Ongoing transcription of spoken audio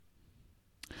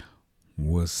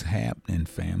What's happening,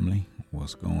 family?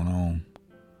 What's going on?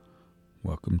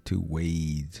 Welcome to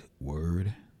Wade's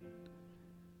Word.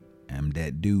 I'm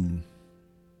that dude,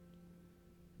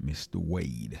 Mr.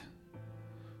 Wade.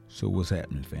 So what's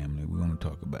happening, family? We're going to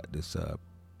talk about this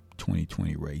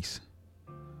 2020 race.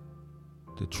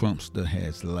 The Trumpster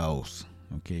has lost.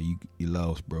 Okay, you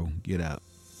lost, bro. Get out.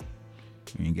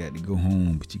 You ain't got to go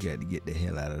home, but you got to get the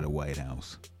hell out of the White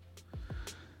House.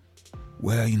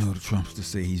 Well, the Trumpster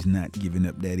say he's not giving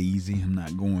up that easy. I'm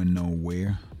not going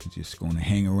nowhere. I'm just going to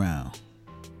hang around.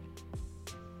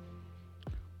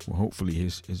 Well, hopefully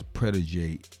his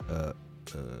protege, the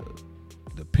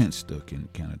Penster, can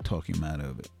kind of talk him out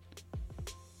of it.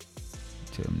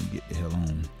 Tell him to get the hell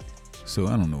on. So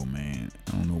I don't know, man.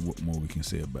 I don't know what more we can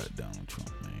say about Donald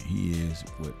Trump, man. He is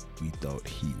what we thought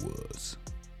he was.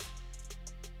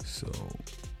 So,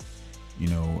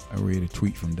 I read a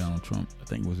tweet from Donald Trump. I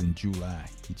think it was in July.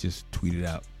 He just tweeted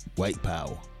out, "White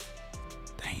power."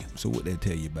 Damn. So what that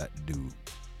tell you about the dude?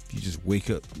 If you just wake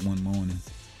up one morning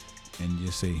and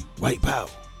just say, "White power."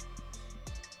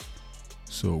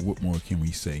 So what more can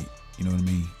we say? You know what I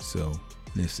mean? So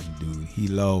listen, dude, he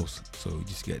lost. So you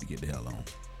just got to get the hell on.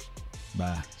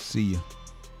 Bye. See ya.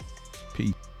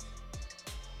 Peace.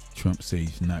 Trump says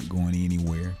he's not going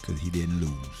anywhere because he didn't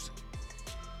lose.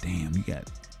 Damn, you got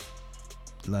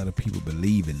a lot of people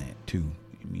believing that too.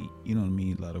 I mean, you know what I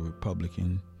mean? A lot of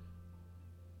Republicans,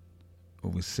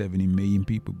 over 70 million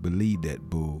people believe that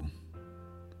bull.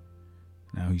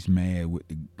 Now he's mad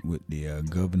with the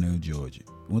governor of Georgia.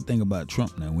 One thing about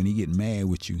Trump now, when he get mad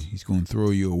with you, he's going to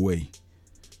throw you away.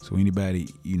 So anybody,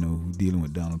 who dealing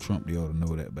with Donald Trump, they ought to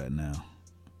know that by now.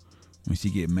 Once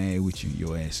he get mad with you,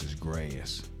 your ass is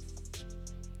grass.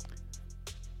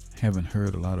 Haven't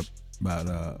heard a lot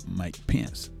about Mike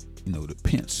Pence, the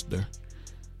Penster.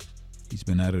 He's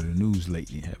been out of the news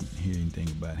lately. Haven't heard anything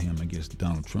about him. I guess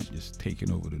Donald Trump just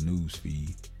taking over the news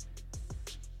feed.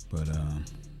 But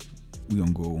we're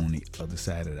going to go on the other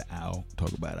side of the aisle,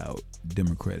 talk about our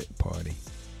Democratic Party.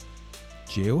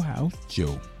 Jailhouse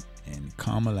Joe and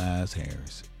Kamala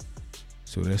Harris.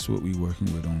 So that's what we're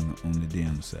working with on the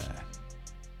Dem side.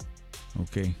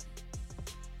 Okay.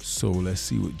 So let's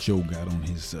see what Joe got on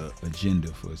his agenda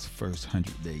for his first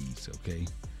 100 days, okay?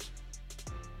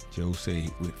 Joe say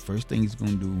the first thing he's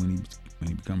going to do when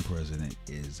he become president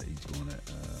is he's going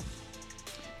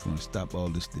to stop all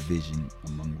this division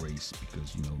among race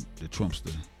because, the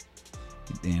Trumpster,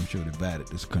 he damn sure divided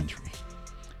this country.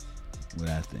 What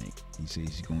I think. He says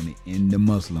he's going to end the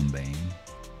Muslim ban.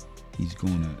 He's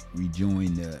going to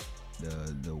rejoin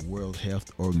the World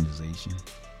Health Organization.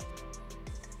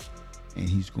 And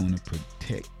he's going to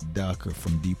protect DACA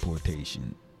from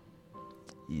deportation.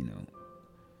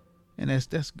 And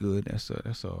that's good. That's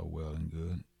all well and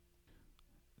good.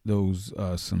 Those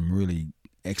are some really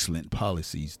excellent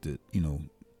policies to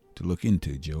look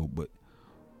into, Joe. But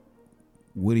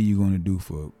what are you going to do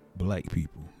for black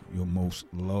people, your most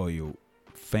loyal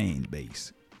fan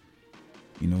base?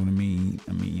 You know what I mean?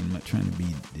 I'm not trying to be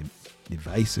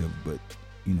divisive, but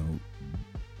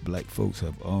black folks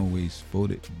have always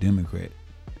voted Democrat.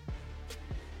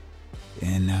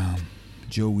 And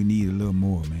Joe, we need a little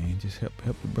more, man. Just help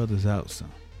the brothers out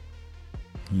some.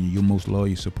 Your most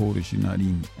loyal supporters, I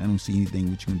don't see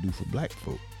anything what you can do for black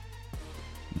folk.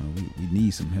 We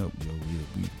need some help, Joe.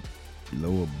 We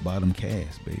lower bottom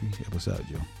caste, baby. Help us out,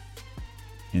 Joe.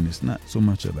 And it's not so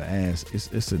much of an ask,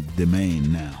 it's a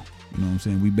demand now. You know what I'm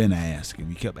saying? We've been asking.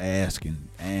 We kept asking.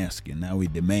 Now we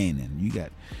demanding. You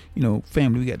got,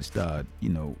 family, we got to start,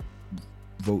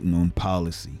 voting on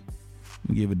policy.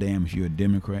 We give a damn if you're a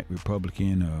Democrat,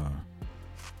 Republican, or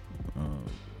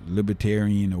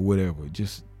Libertarian or whatever.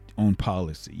 Just on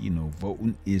policy.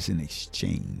 Voting is an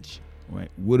exchange. Right?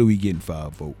 What are we getting for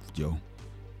our vote, Joe?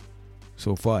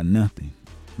 So far, nothing.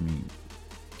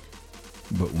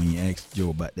 But when you ask Joe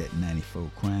about that 94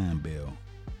 crime bill,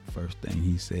 first thing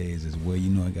he says is, well,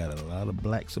 I got a lot of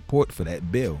black support for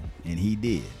that bill. And he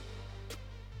did.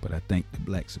 But I think the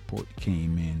black support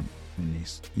came in when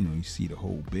you see the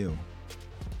whole bill,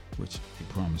 which they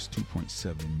promised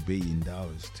 $2.7 billion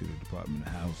to the Department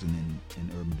of Housing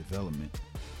and Urban Development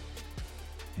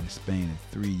in a span of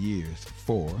 3 years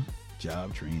for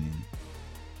job training,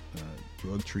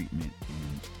 drug treatment,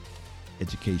 and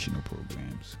educational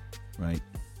programs, right?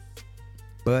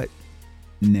 But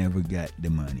never got the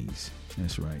monies.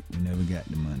 That's right. We never got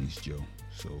the monies, Joe.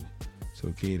 So it's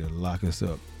okay to lock us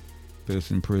up, put us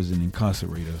in prison,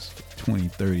 incarcerate us for 20,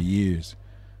 30 years.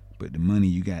 But the money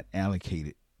you got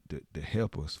allocated to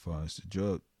help us as far as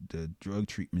the drug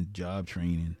treatment, job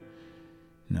training.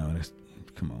 No,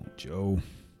 come on, Joe.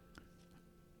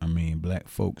 black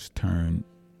folks turned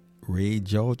red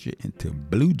Georgia into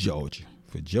blue Georgia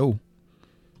for Joe,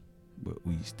 but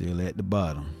we still at the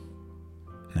bottom.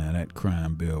 Now that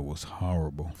crime bill was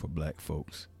horrible for black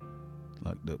folks.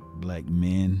 Locked up black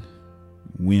men,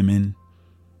 women,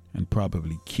 and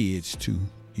probably kids too.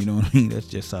 You know what I mean? That's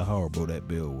just how horrible that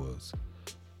bill was.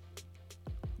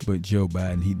 But Joe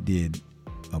Biden, he did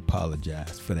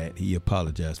apologize for that. He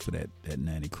apologized for that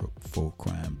 94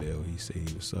 crime bill. He said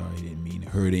he was sorry. He didn't mean to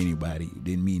hurt anybody. He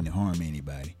didn't mean to harm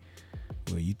anybody.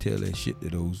 Well, you tell that shit to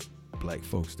those black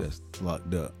folks that's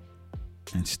locked up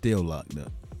and still locked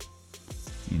up.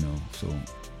 You know, so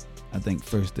I think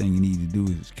first thing you need to do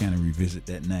is kind of revisit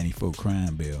that 94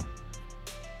 crime bill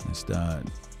and start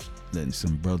letting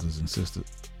some brothers and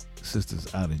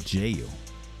sisters out of jail.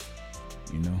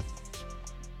 You know,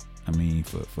 I mean,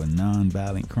 for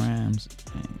non-violent crimes,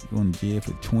 man, going to jail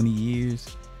for 20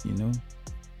 years, you know,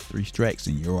 3 strikes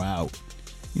and you're out.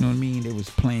 You know what I mean? They was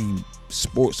playing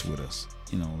sports with us,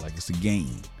 you know, like it's a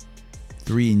game.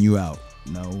 3 and you out.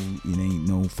 No, it ain't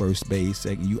no first base,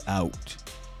 second, you out.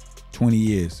 20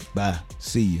 years, bye,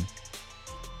 see you.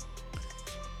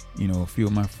 You know, a few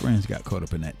of my friends got caught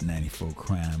up in that 94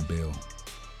 crime bill.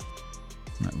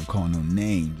 I'm not gonna call no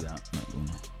names out. I'm not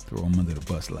gonna throw them under the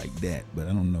bus like that, but I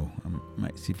don't know. I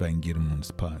might see if I can get them on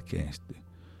this podcast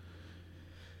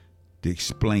to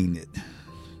explain it,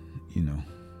 you know.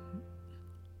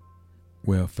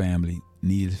 Well, family,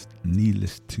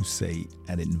 needless to say,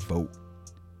 I didn't vote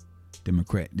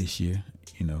Democrat this year.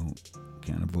 You know,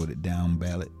 kind of voted down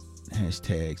ballot,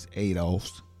 hashtags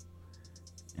Adolphs,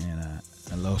 and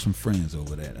I lost some friends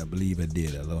over that. I believe I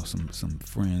did. I lost some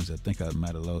friends. I think I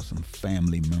might have lost some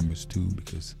family members too,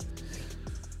 because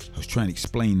I was trying to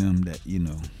explain to them that, you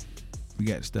know, we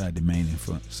got to start demanding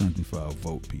for something for our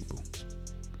vote, people.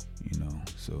 You know,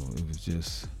 so it was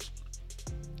just,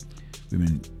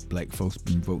 black folks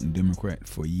been voting Democrat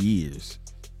for years,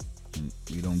 and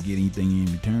we don't get anything in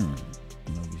return.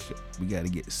 You know, we got to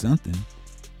get something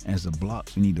as a block.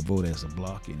 We need to vote as a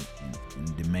block and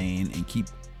demand and keep,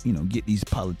 you know, get these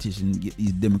politicians, get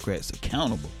these Democrats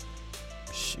accountable.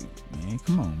 Shoot, man,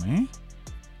 come on, man.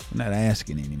 We're not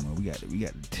asking anymore. We got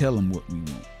to tell them what we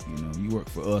want. You know, you work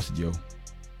for us, Joe.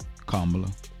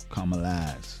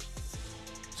 Kamala's.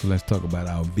 So let's talk about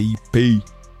our VP,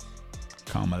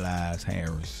 Kamala's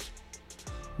Harris.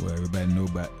 Well, everybody know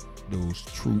about those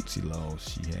truancy laws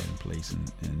she had in place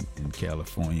in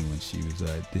California when she was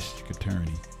a district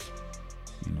attorney.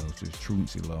 You know, so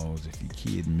truancy laws. If your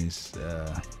kid missed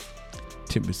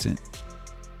 10%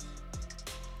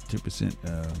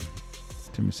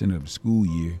 of the school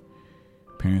year,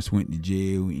 parents went to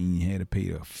jail and you had to pay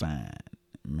a fine.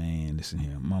 Man, listen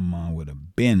here, my mom would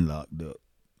have been locked up.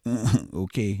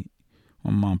 Okay,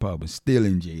 my mom probably still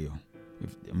in jail.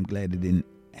 I'm glad they didn't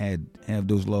have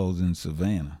those laws in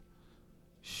Savannah.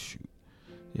 Shoot.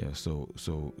 Yeah, so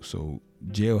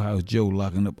Jailhouse Joe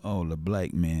locking up all the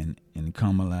black men and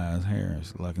Kamala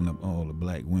Harris locking up all the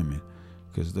black women,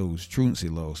 because those truancy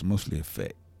laws mostly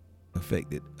affected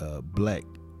black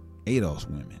ADOS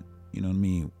women. You know what I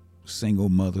mean? Single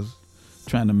mothers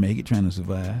trying to make it, trying to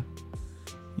survive.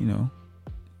 You know,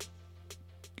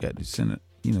 got to send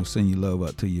your love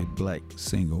out to your black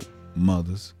single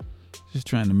mothers, just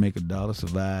trying to make $1,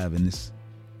 survive in this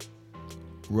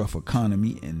rough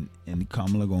economy, and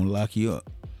Kamala gonna lock you up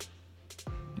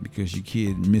because your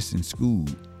kid missing school.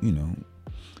 You know,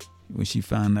 when she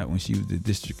found out when she was the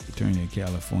district attorney of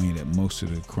California that most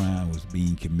of the crime was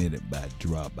being committed by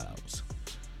dropouts.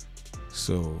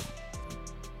 So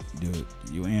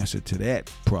your answer to that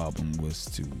problem was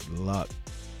to lock,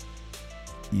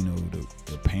 you know,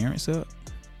 the parents up.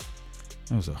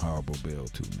 That was a horrible bill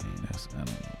too, man. I don't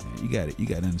know, man. You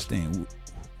got to understand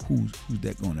who's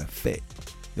that going to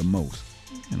affect the most.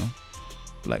 You know,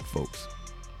 black folks,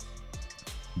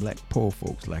 black poor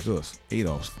folks like us,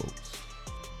 ADOS folks.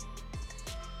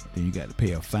 Then you got to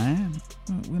pay a fine.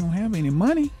 We don't have any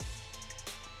money,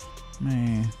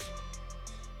 man.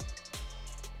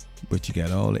 But you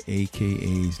got all the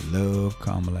AKAs love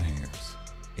Kamala Harris.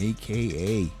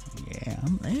 AKA, yeah,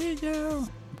 I'm there, girl.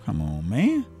 Come on,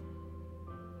 man.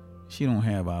 She don't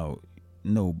have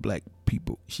no black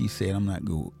people. She said, I'm not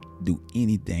going to do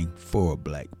anything for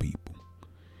black people.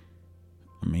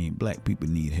 I mean, black people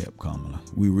need help, Kamala.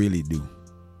 We really do.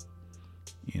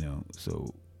 You know,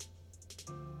 so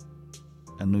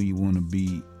I know you want to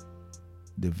be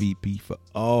the VP for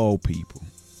all people,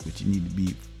 but you need to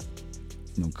be,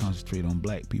 you know, concentrate on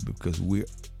black people, because we're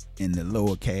in the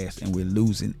lower caste and we're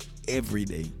losing every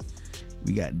day.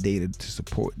 We got data to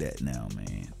support that now,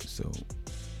 man. So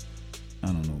I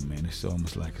don't know, man. It's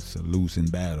almost like it's a losing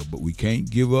battle, but we can't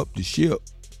give up the ship.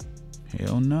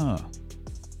 Hell nah.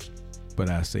 But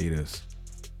I say this.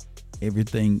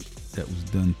 Everything that was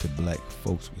done to black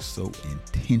folks was so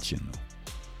intentional.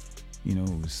 You know,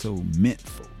 it was so meant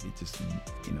for. It just,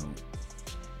 you know,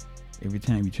 every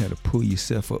time you try to pull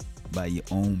yourself up by your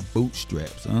own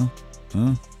bootstraps,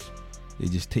 they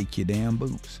just take your damn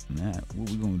boots. Nah, what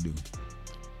we gonna do?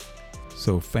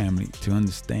 So family, to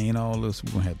understand all this,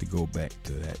 we're gonna have to go back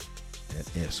to that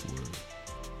S word.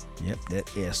 Yep,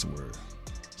 that S word.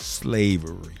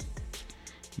 Slavery.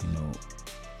 You know,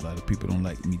 a lot of people don't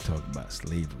like me talking about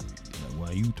slavery. Like, why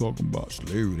are you talking about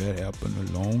slavery? That happened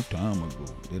a long time ago.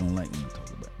 They don't like me to talk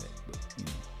about that. But, you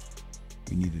know,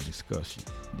 we need to discuss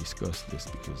this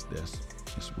because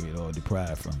that's where it all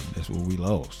deprived from. That's where we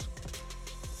lost.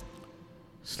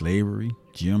 Slavery,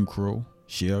 Jim Crow,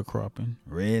 sharecropping,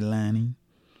 redlining,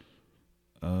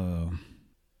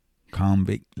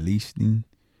 convict leasing.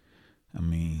 I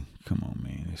mean, come on,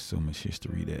 man. There's so much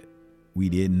history that we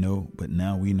didn't know, but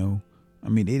now we know. I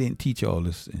mean, they didn't teach all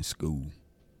this in school.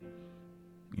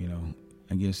 You know,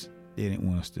 I guess they didn't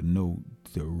want us to know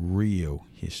the real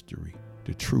history,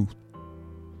 the truth.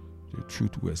 The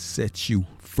truth will set you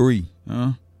free,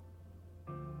 huh?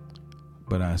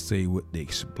 But I say with the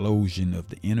explosion of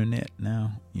the internet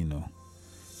now, you know,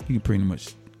 you can pretty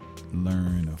much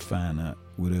learn or find out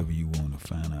whatever you want to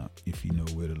find out if you know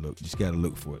where to look. Just got to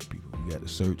look for it, people. You got to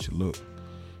search, look.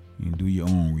 You can do your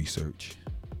own research.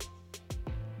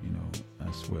 You know,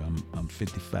 I swear I'm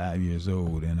 55 years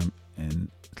old and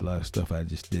a lot of stuff I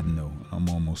just didn't know. I'm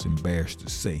almost embarrassed to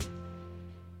say.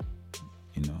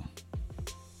 You know.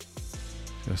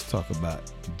 Let's talk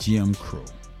about Jim Crow.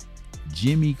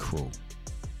 Jimmy Crow.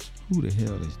 Who the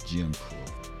hell is Jim Crow?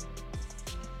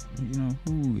 You know,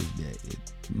 who is that?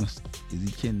 Is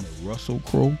he kin to Russell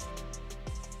Crowe?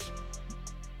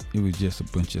 It was just a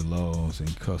bunch of laws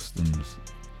and customs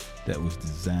that was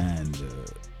designed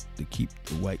to keep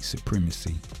the white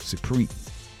supremacy supreme.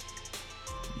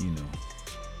 You know.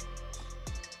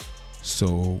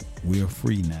 So we're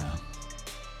free now.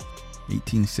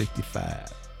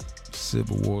 1865.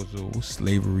 Civil War's over,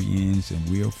 slavery ends, and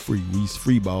we're free. We's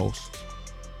free, boss.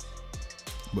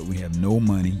 But we have no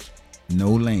money,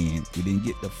 no land. We didn't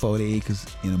get the 40 acres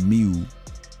and a mule.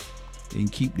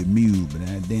 Didn't keep the mule, but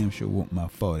I damn sure want my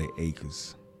 40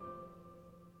 acres.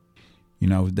 You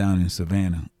know, I was down in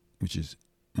Savannah, which is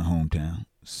my hometown,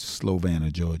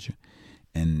 Slovana, Georgia,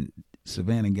 and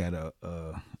Savannah got a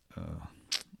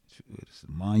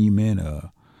monument,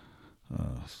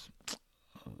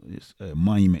 it's a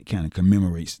monument kind of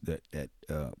commemorates that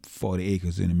 40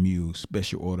 acres and a mule,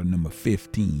 special order number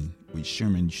 15, which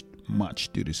Sherman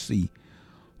marched to the sea.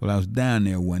 Well, I was down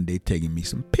there one day taking me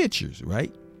some pictures,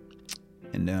 right?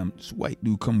 And this white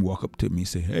dude come walk up to me and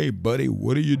say, "Hey, buddy,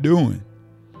 what are you doing?"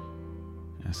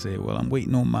 I said, "Well, I'm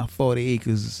waiting on my 40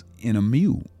 acres and a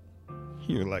mule."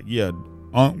 He was like, "Yeah,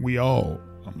 aren't we all?"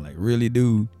 I'm like, "Really,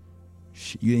 dude?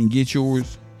 You didn't get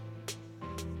yours?"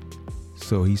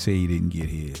 So he said he didn't get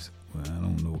his. Well, I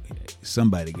don't know.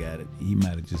 Somebody got it. He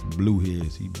might have just blew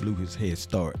his. He blew his head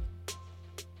start.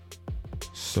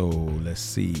 So let's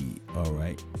see. All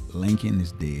right. Lincoln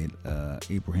is dead.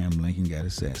 Abraham Lincoln got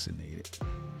assassinated.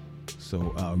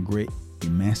 So our great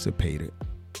emancipator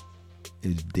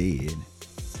is dead.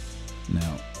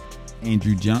 Now,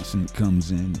 Andrew Johnson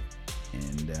comes in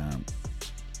and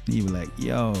he was like,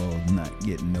 "Y'all not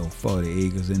getting no 40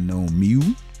 acres and no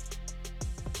mule."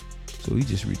 So he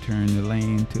just returned the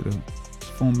land to the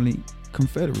formerly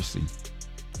Confederacy,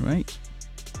 right?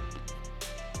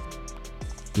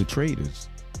 The traders,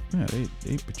 yeah,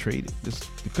 they betrayed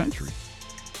the country.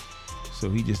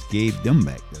 So he just gave them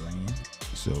back the land.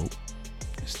 So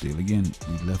still again,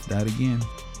 we left out again.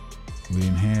 We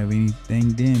didn't have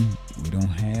anything then. We don't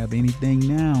have anything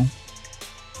now.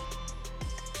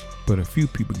 But a few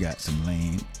people got some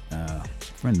land. A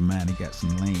friend of mine, they got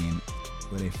some land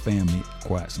where their family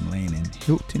acquired some land in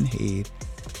Hilton Head,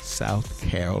 South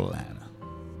Carolina.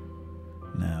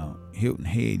 Now, Hilton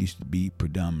Head used to be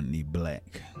predominantly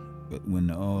black, but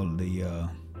when all the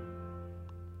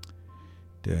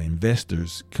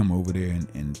investors come over there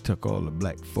and took all the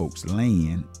black folks'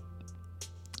 land,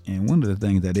 and one of the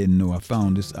things I didn't know, I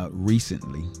found this out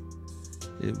recently.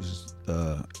 It was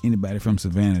anybody from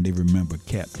Savannah, they remember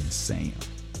Captain Sam.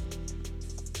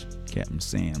 Captain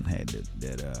Sam had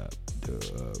the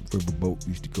riverboat.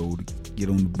 Used to go to get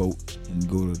on the boat and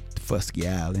go to Fusky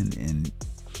Island and,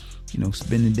 you know,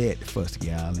 spend the day at the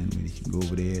Fusky Island. When you go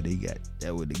over there, they got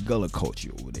that with the Gullah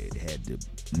culture over there. They had the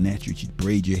natural, you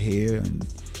braid your hair and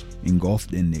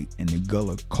engulfed in the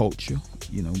Gullah culture,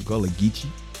 you know, Gullah Geechee.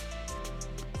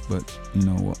 But,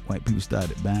 white people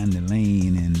started buying the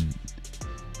land and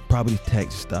property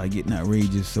taxes started getting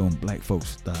outrageous, so black folks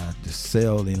started to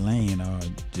sell their land or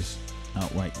just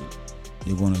outright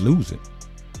they're going to lose it.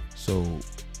 So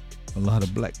a lot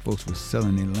of black folks were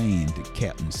selling their land to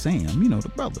Captain Sam,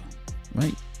 the brother,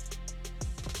 right?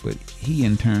 But he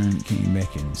in turn came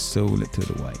back and sold it to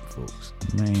the white folks.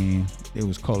 Man, they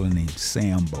was calling him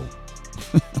Sambo.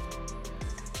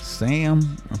 Sam,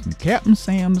 from Captain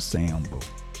Sam to Sambo.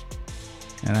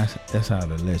 And that's how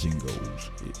the legend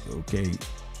goes. Okay?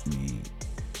 I mean,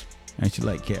 I actually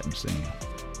like Captain Sam.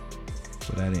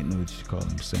 But I didn't know that you call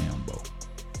him Sambo.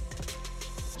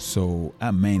 So I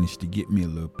managed to get me a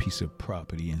little piece of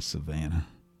property in Savannah.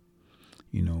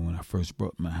 When I first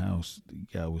bought my house, the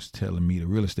guy was telling me, the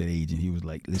real estate agent, he was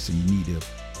like, listen, you need to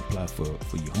apply for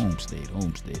your homesteading.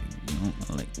 I'm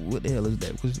like, what the hell is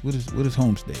that? What is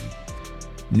homesteading?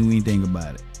 Knew anything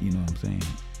about it, you know what I'm saying?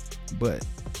 But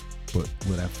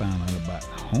what I found out about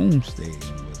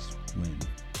homesteading was when the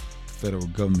federal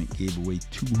government gave away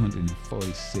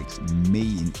 246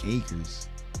 million acres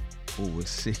over a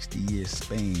 60-year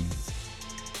span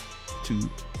to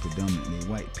predominantly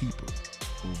white people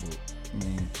over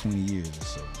 20 years or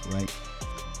so, right?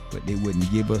 But they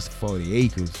wouldn't give us 40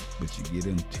 acres, but you get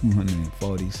them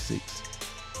 246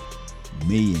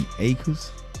 million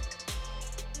acres.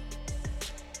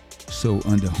 So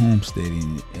under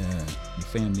homesteading, the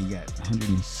family got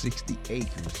 160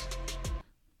 acres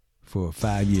for a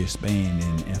 5-year span,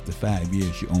 and after 5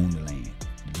 years, you own the land.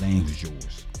 The land was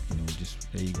yours.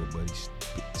 Just there you go, buddy.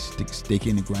 Stick a stake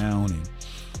in the ground and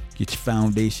get your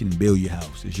foundation and build your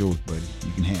house. It's yours, buddy.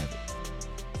 You can have it.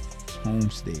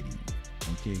 Homesteading,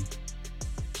 okay?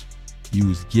 You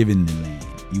was given the land.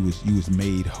 You was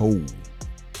made whole.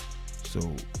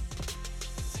 So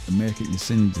American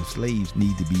descendants of slaves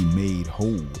need to be made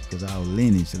whole because our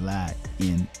lineage lie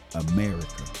in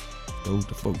America. Those are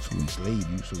the folks who enslaved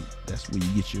you, so that's where you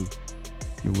get your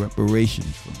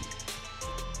reparations from.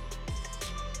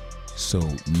 So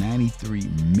 93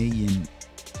 million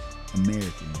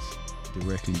Americans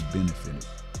directly benefited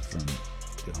from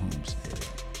the homestead.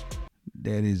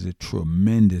 That is a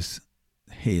tremendous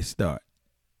head start.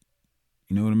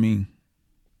 You know what I mean?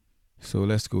 So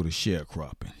let's go to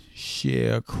sharecropping.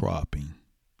 Sharecropping.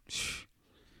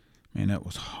 Man, that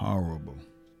was horrible.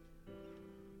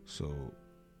 So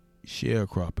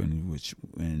sharecropping, which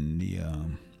when the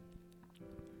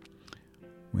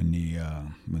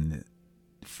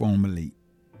formerly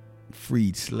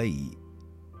freed slave,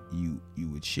 you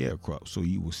would sharecrop. So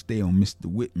you would stay on Mr.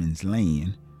 Whitman's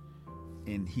land,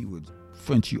 and he would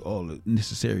front you all the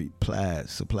necessary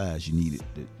supplies you needed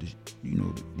to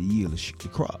yield the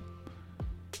crop.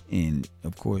 And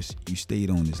of course, you stayed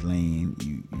on his land.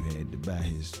 You had to buy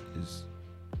his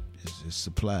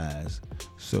supplies.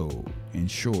 So in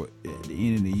short, at the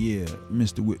end of the year,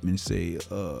 Mr. Whitman say,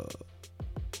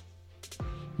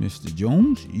 Mr.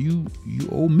 Jones, you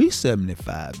owe me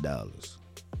 $75.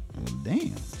 Well,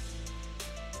 damn.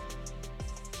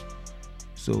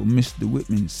 So Mr.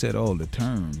 Whitman set all the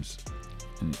terms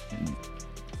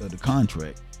of the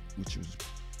contract, which was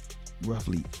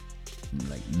roughly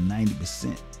like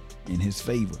 90% in his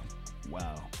favor.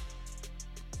 Wow.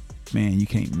 Man, you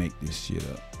can't make this shit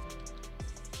up.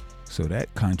 So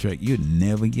that contract you'd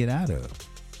never get out of.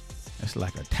 That's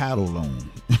like a title loan.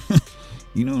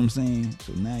 You know what I'm saying?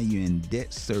 So now you're in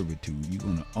debt servitude. You're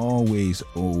going to always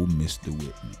owe Mr.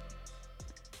 Whitman.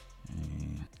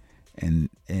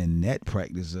 And that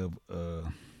practice of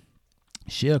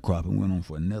sharecropping went on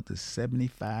for another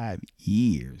 75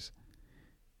 years.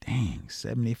 Dang,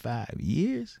 75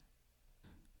 years?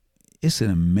 It's an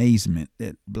amazement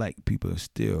that black people are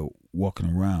still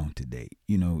walking around today.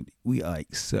 We are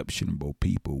exceptional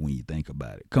people when you think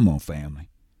about it. Come on, family.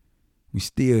 We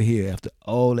still here after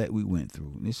all that we went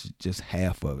through. This is just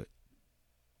half of it.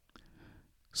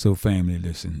 So, family,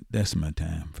 listen, that's my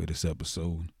time for this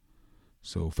episode.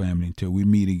 So, family, until we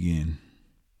meet again,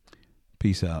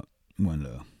 peace out. One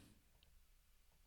love.